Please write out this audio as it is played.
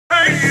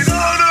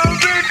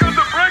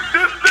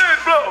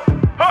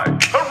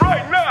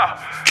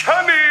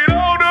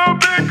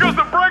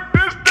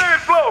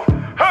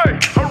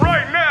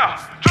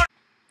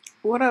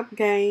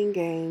Gang,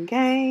 gang,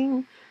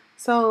 gang.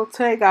 So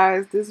today,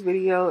 guys, this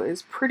video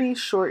is pretty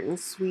short and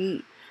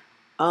sweet.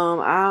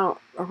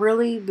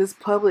 This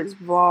Publix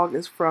vlog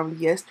is from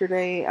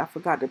yesterday. I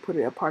forgot to put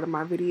it a part of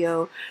my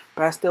video,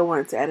 but I still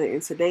wanted to add it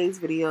in today's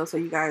video so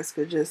you guys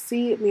could just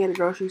see me at the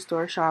grocery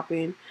store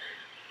shopping.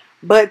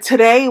 But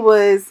today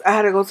I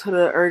had to go to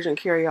the urgent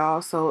care,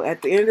 y'all. So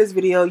at the end of this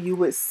video, you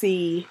would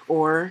see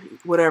or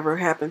whatever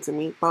happened to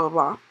me, blah, blah,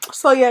 blah.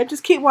 So yeah,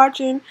 just keep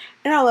watching.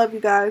 And I love you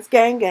guys.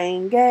 Gang,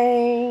 gang,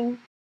 gang.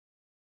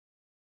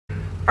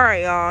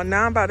 Alright, y'all.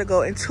 Now I'm about to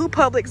go into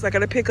Publix. I got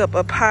to pick up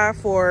a pie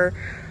for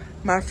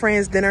my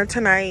friend's dinner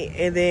tonight.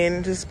 And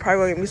then just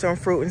probably get me some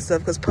fruit and stuff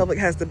because Publix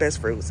has the best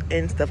fruits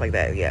and stuff like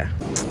that. Yeah.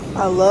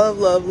 I love,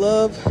 love,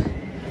 love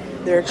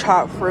their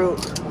chopped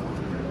fruit.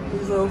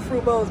 These little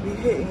fruit bowls be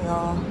hitting,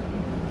 y'all.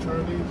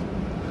 Charlie's.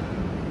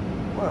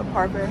 What,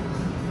 parfait?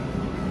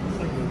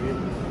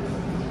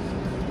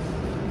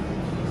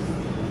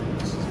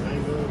 This is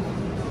mango.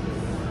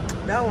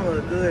 That one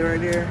look good right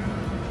there.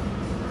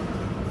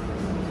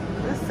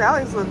 This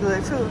salads look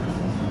good too.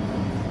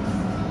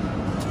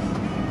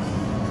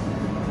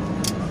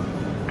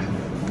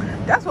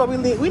 That's what we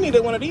need. We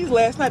needed one of these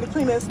last night to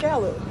clean that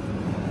scallop.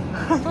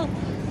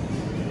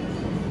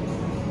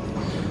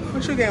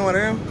 What you getting, one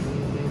of them?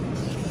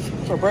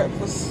 For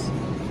breakfast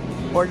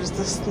or just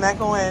a snack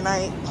on at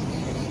night.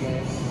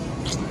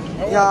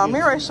 Y'all, me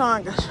and Ray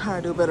Sean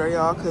trying to do better,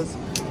 y'all, because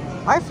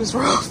life is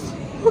rough.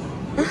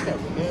 It's got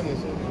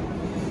bananas in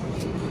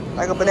it.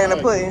 Like a banana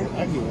pudding.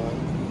 I get one.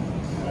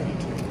 I get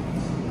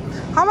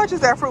two. How much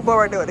is that fruit bowl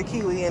right there with the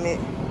kiwi in it?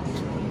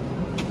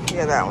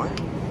 Yeah, that one.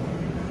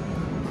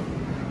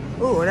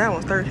 Ooh, that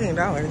one's $13.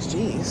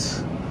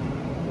 Jeez.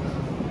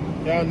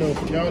 Y'all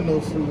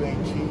know fruit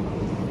ain't cheap.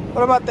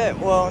 What about that?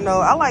 Well,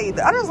 no, I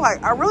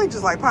really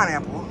just like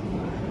pineapple.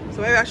 So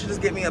maybe I should just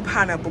get me a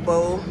pineapple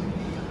bowl.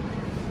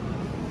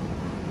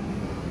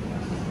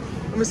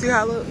 Let me see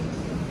how it look.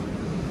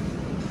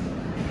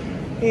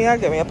 Yeah, I'll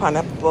get me a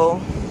pineapple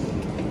bowl.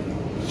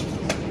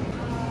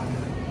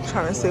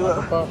 Trying to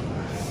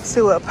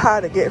see what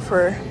pie to get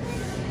for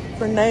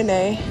Nee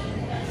Nee.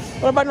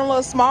 What about the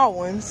little small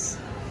ones?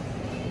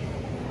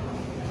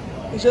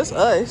 It's just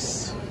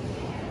us.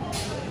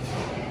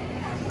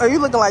 Oh, you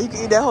looking like you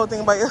can eat that whole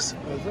thing by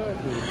yourself?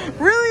 Exactly.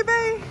 Really,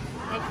 babe?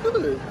 I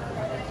could.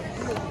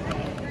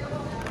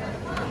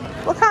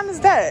 What kind is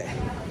that?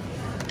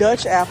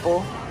 Dutch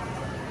apple.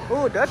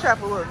 Ooh, Dutch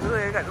apple looks good.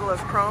 It got the little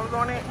crumbs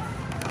on it.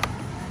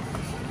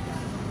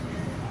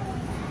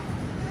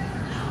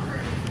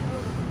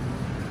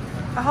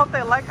 I hope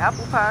they like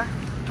apple pie.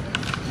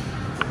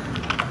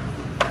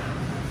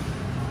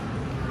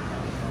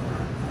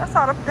 That's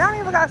all. They don't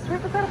even got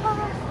sweet potato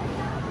pie.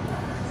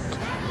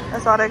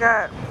 That's all they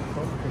got.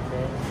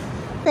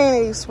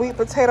 They need sweet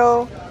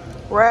potato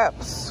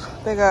wraps.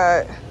 They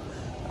got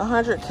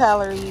 100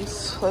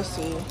 calories. Let's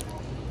see.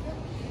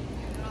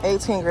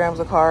 18 grams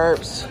of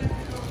carbs.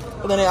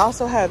 But then they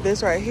also have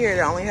this right here.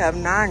 They only have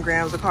 9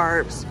 grams of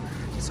carbs.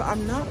 So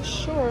I'm not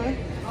sure.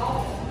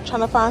 I'm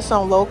trying to find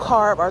some low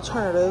carb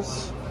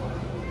alternatives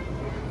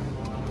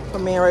for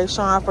me and Ray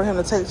Sean for him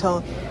to take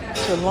to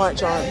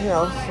lunch on,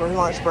 for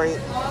lunch break.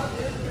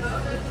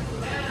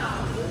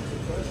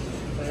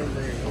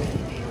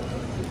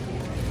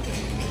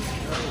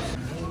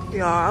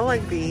 Y'all, I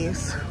like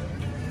these.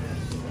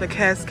 The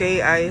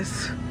Cascade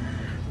Ice.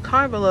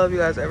 Comment below if you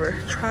guys ever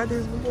tried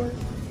these before.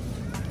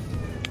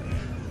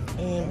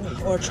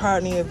 Or tried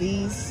any of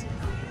these.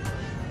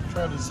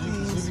 Try the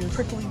Zivias.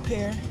 Prickly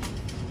pear.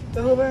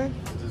 The who bird?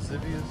 The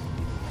Zivias.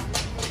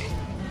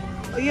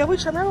 Oh yeah, we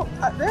tried them.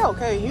 They're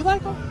okay. You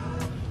like them?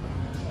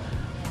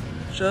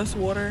 Just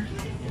water.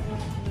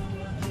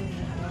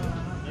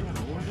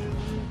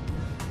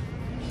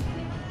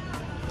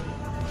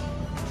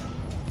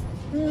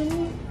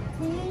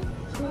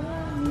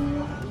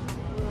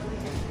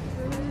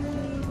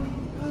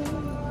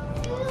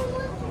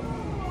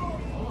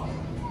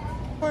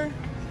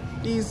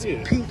 These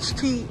peach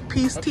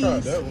teas. I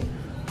tried that one.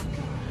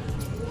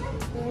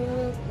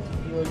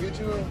 You want to get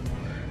you one?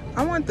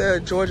 I want the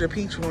Georgia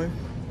peach one.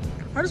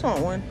 I just want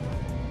one.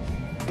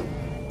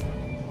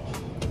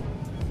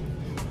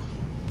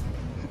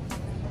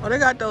 Oh, they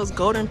got those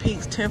Golden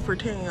Peaks 10 for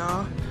 10,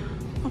 y'all.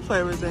 What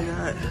flavors they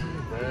got?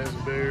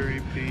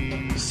 Raspberry,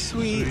 peach,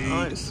 sweet,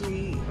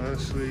 unsweet.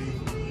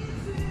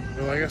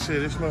 And like I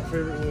said, it's my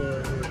favorite one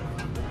right here.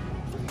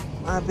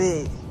 I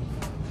bet.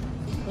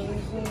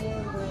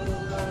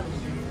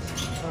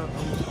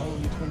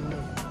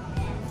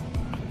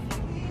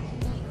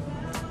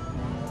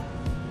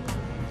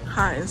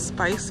 Hot and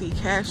spicy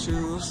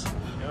cashews.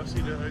 Y'all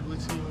see that ugly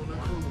team on the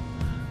cool?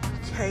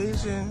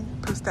 Cajun,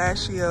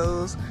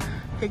 pistachios,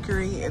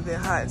 hickory, and then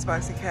hot and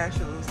spicy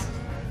cashews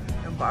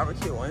and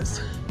barbecue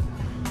ones.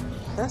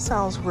 That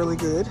sounds really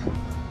good.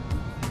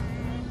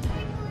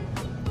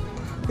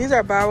 These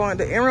are buy one.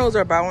 The emeralds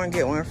are buy one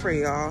get one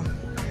free, y'all.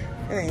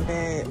 It ain't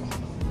bad.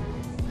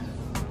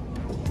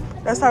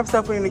 That's the type of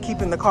stuff we need to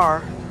keep in the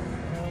car.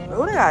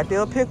 Oh, they got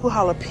dill pickle,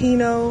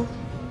 jalapeno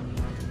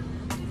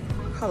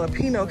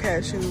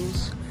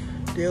cashews,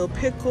 dill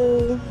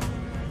pickle.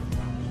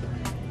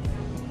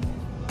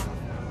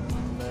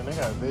 Man, they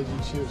got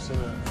veggie chips in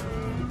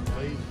a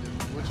plate.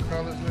 What you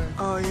call this thing?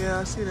 Oh yeah,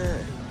 I see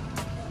that.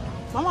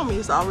 My mama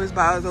used to always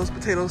buy those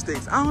potato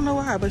sticks. I don't know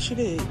why, but she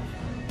did.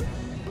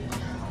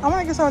 I want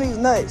to get some of these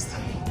nuts.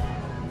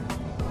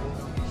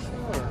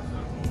 Sure.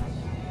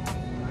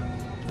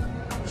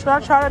 Should I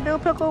try the dill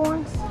pickle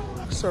ones?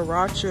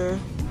 Sriracha.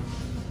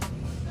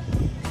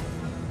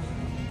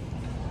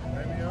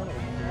 Maybe I don't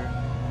care.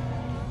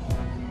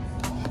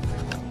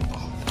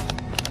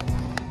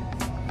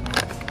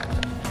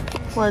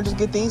 Want to just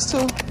get these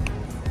two?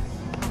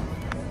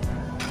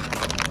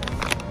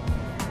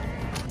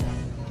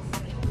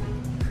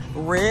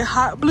 Red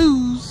Hot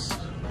Blues.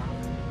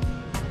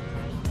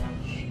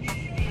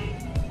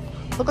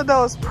 Look at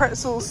those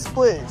pretzel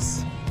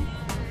splits.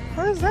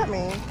 What does that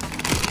mean?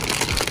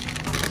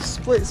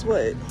 Splits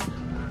what?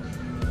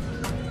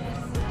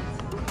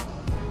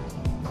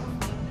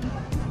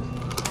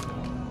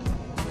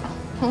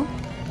 I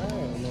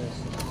don't know.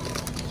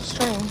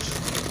 Strange.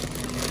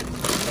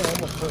 I'm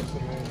gonna put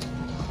some in.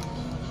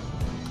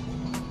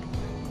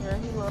 Yeah,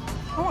 he will.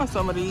 I want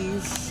some of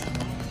these.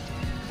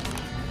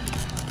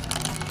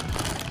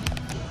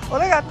 Oh,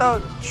 they got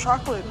the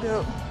chocolate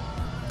dip.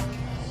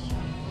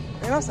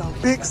 Man, that's a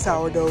big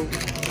sourdough.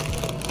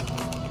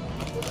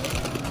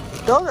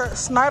 Those are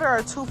Snyder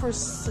are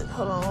 2%.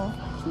 Hold on.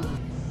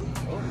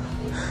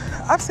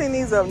 I've seen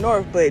these up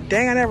north, but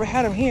dang, I never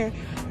had them here.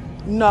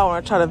 No, I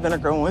want to try the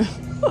vinegar one.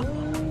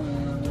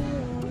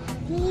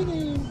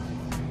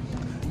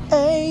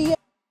 Hey.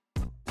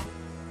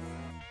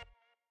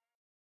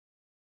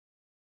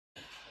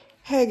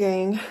 Hey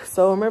gang,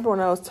 so remember when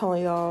I was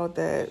telling y'all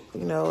that,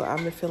 you know, I've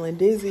been feeling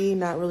dizzy,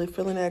 not really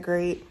feeling that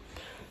great.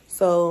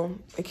 So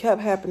it kept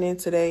happening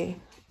today,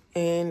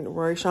 and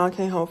Rory Sean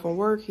came home from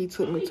work. He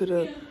took me to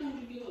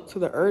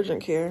the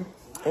urgent care,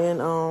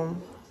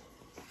 and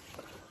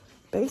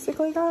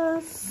basically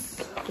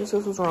guys, this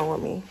is what's wrong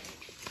with me.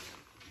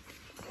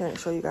 Can't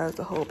show you guys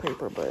the whole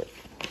paper, but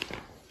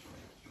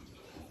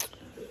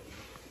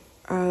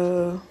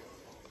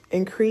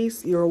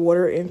increase your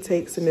water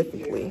intake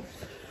significantly.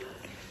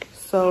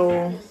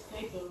 So,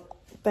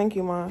 thank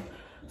you, Mom.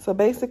 So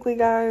basically,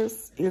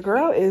 guys, your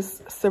girl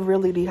is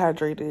severely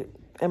dehydrated.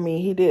 I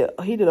mean, he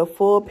did a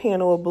full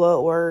panel of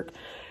blood work.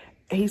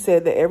 He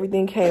said that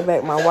everything came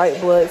back, my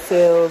white blood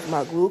cells,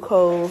 my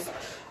glucose,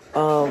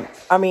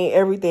 I mean,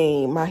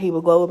 everything, my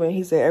hemoglobin.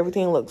 He said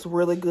everything looks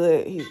really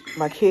good.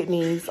 My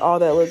kidneys, all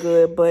that look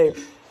good. But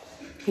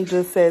he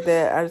just said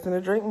that I just need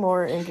to drink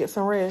more and get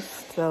some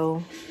rest.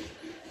 So,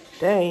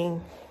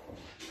 dang.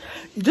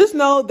 Just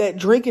know that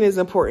drinking is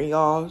important,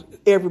 y'all.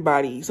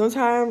 Everybody.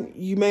 Sometimes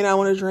you may not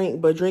want to drink,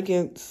 but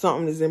drinking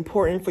something is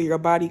important for your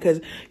body because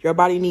your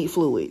body needs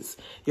fluids.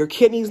 Your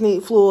kidneys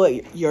need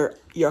fluid.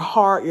 Your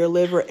heart, your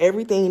liver,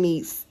 everything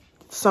needs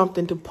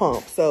something to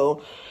pump.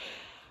 So,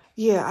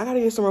 yeah, I gotta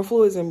get some more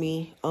fluids in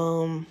me.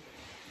 Mama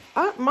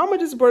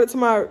just brought it to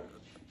my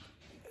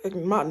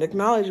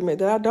acknowledgement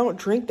that I don't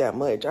drink that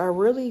much. I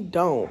really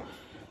don't.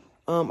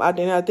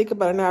 I think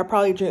about it now. I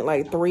probably drink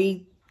like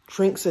 3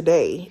 drinks a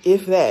day,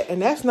 if that,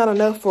 and that's not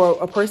enough for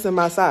a person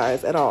my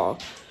size at all.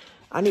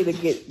 I need to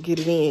get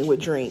it in with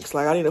drinks.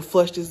 Like, I need to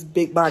flush this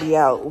big body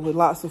out with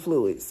lots of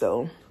fluids.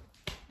 So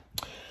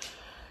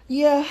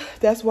yeah,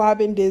 that's why I've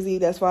been dizzy.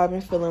 That's why I've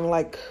been feeling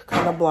like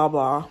kind of blah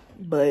blah.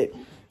 But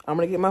I'm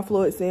gonna get my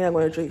fluids in. I'm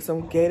gonna drink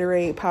some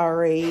Gatorade,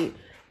 Powerade,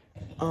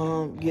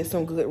 get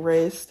some good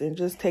rest, and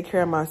just take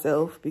care of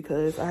myself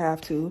because I have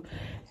to,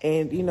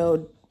 and you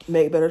know,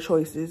 make better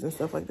choices and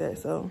stuff like that.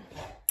 So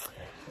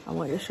I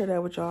wanted to share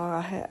that with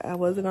y'all. I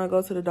wasn't going to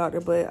go to the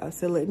doctor, but I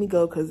said let me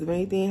go because if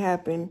anything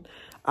happened,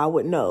 I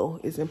would know.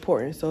 It's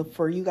important. So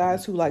for you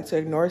guys who like to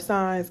ignore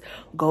signs,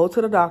 go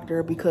to the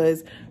doctor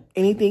because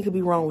anything could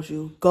be wrong with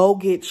you. Go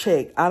get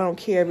checked. I don't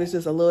care if it's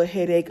just a little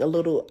headache, a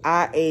little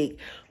eye ache.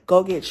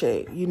 Go get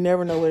checked. You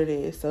never know what it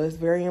is. So it's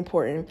very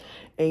important.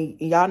 And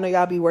y'all know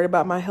y'all be worried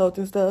about my health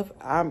and stuff.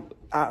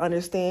 I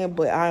understand,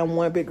 but I am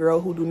one big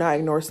girl who do not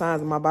ignore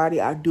signs in my body.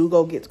 I do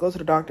go to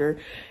the doctor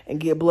and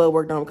get blood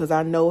work done because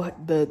I know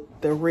the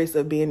risk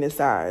of being this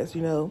size,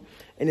 you know.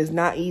 And it's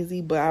not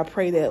easy, but I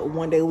pray that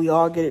one day we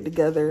all get it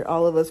together,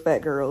 all of us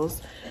fat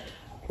girls.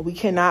 We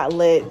cannot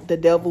let the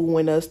devil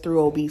win us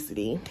through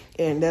obesity.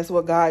 And that's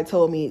what God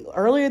told me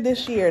earlier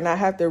this year. And I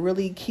have to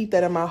really keep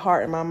that in my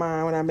heart and my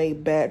mind when I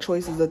make bad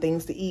choices of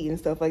things to eat and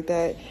stuff like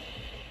that.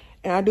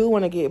 And I do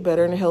want to get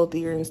better and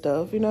healthier and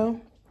stuff, you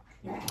know.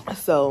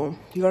 So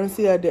you're going to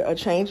see a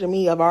change in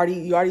me. You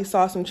already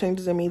saw some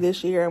changes in me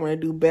this year. I'm going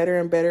to do better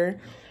and better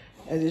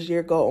as this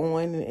year go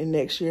on and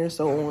next year and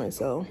so on.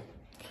 So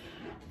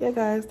yeah,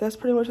 guys, that's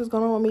pretty much what's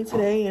going on with me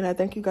today. And I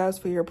thank you guys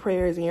for your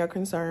prayers and your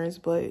concerns,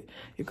 but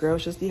your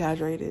girl's just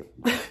dehydrated.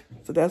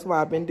 So that's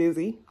why I've been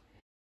dizzy.